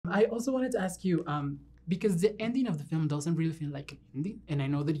I also wanted to ask you, because the ending of the film doesn't really feel like an ending, and I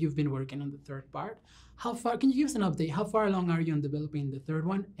know that you've been working on the third part. How far, can you give us an update? How far along are you on developing the third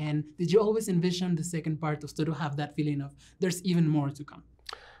one? And did you always envision the second part to still have that feeling of there's even more to come?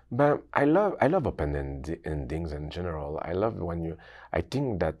 But I love endings in general. I love when you. I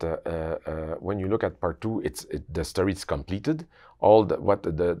think that when you look at part two, the story is completed. All what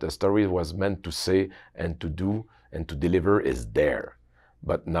the story was meant to say and to do and to deliver is there.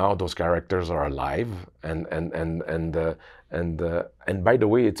 But now those characters are alive, and by the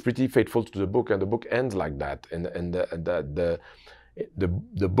way, it's pretty faithful to the book, and the book ends like that. And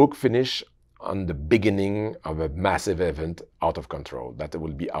the book finish on the beginning of a massive event out of control, that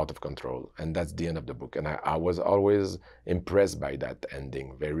will be out of control. And that's the end of the book. And I was always impressed by that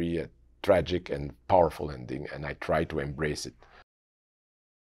ending, very tragic and powerful ending, and I try to embrace it.